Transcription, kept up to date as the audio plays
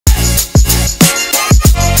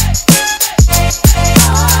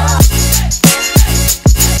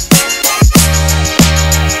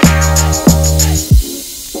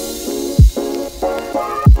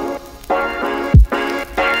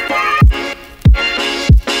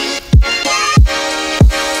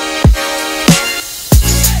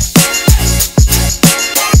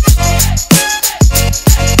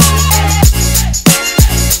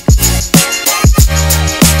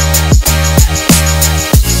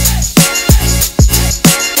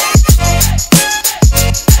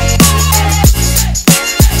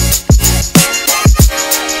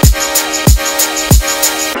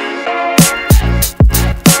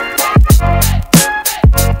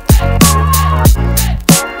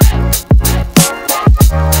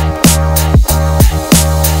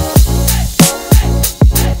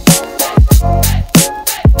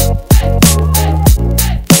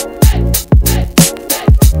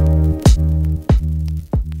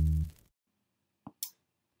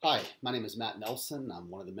Hi, my name is Matt Nelson. I'm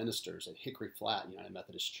one of the ministers at Hickory Flat United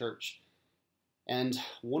Methodist Church, and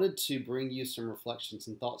wanted to bring you some reflections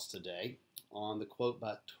and thoughts today on the quote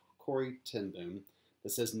by Corrie ten Boom that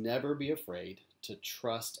says, "Never be afraid to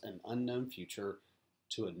trust an unknown future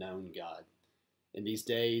to a known God." In these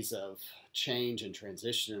days of change and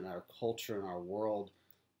transition in our culture and our world,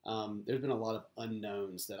 there's been a lot of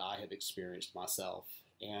unknowns that I have experienced myself,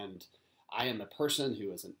 and I am a person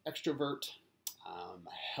who is an extrovert. I'm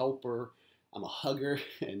a helper, I'm a hugger,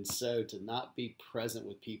 and so to not be present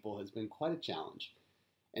with people has been quite a challenge.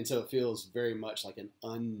 And so it feels very much like an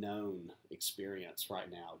unknown experience right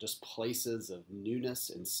now, just places of newness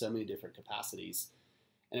in so many different capacities.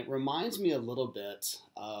 And it reminds me a little bit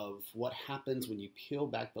of what happens when you peel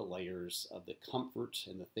back the layers of the comfort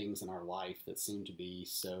and the things in our life that seem to be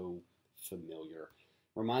so familiar.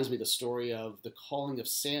 Reminds me of the story of the calling of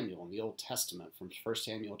Samuel in the Old Testament from 1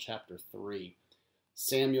 Samuel chapter 3.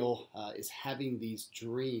 Samuel is having these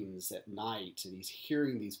dreams at night, and he's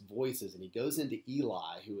hearing these voices, and he goes into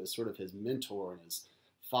Eli, who is sort of his mentor and his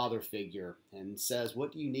father figure, and says,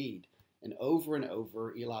 "What do you need?" And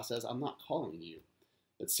over, Eli says, "I'm not calling you."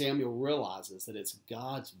 But Samuel realizes that it's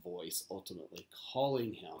God's voice ultimately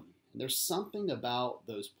calling him. And there's something about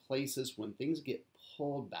those places when things get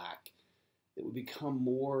pulled back that we become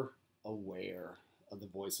more aware of the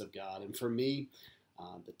voice of God. And for me,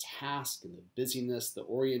 the task and the busyness, the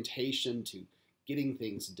orientation to getting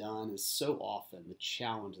things done is so often the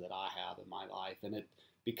challenge that I have in my life. And it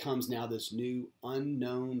becomes now this new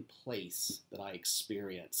unknown place that I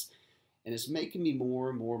experience. And it's making me more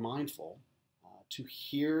and more mindful to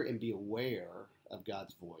hear and be aware of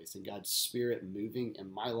God's voice and God's Spirit moving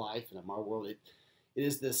in my life and in my world. It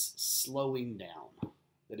is this slowing down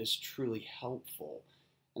that is truly helpful.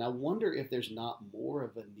 And I wonder if there's not more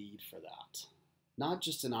of a need for that. Not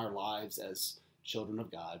just in our lives as children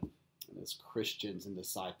of God and as Christians and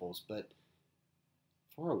disciples, but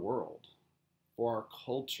for our world, for our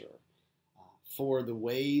culture, for the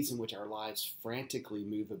ways in which our lives frantically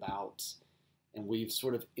move about, and we've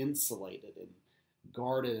sort of insulated and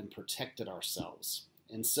guarded and protected ourselves.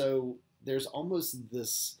 And so there's almost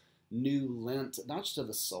this new Lent, not just of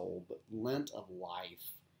the soul, but Lent of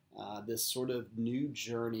life. This sort of new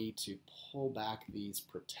journey to pull back these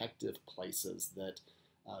protective places that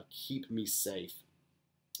keep me safe.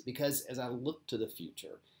 Because as I look to the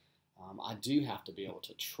future, I do have to be able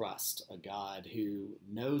to trust a God who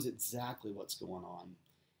knows exactly what's going on.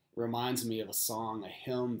 It reminds me of a song, a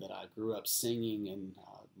hymn that I grew up singing in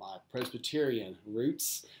my Presbyterian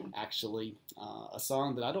roots, actually. A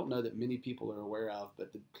song that I don't know that many people are aware of,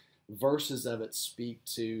 but the verses of it speak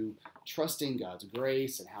to trusting God's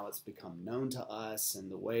grace and how it's become known to us and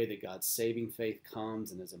the way that God's saving faith comes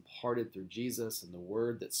and is imparted through Jesus and the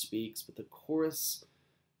word that speaks. But the chorus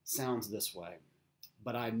sounds this way: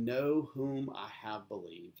 "But I know whom I have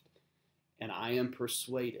believed, and I am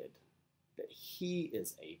persuaded that he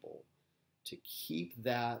is able to keep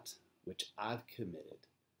that which I've committed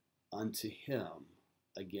unto him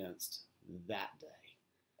against that day."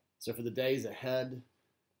 So for the days ahead,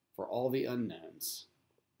 for all the unknowns,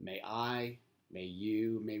 may I, may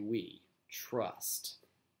you, may we trust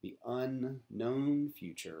the unknown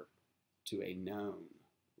future to a known,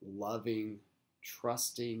 loving,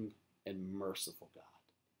 trusting, and merciful God.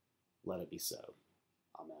 Let it be so.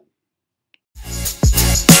 Amen.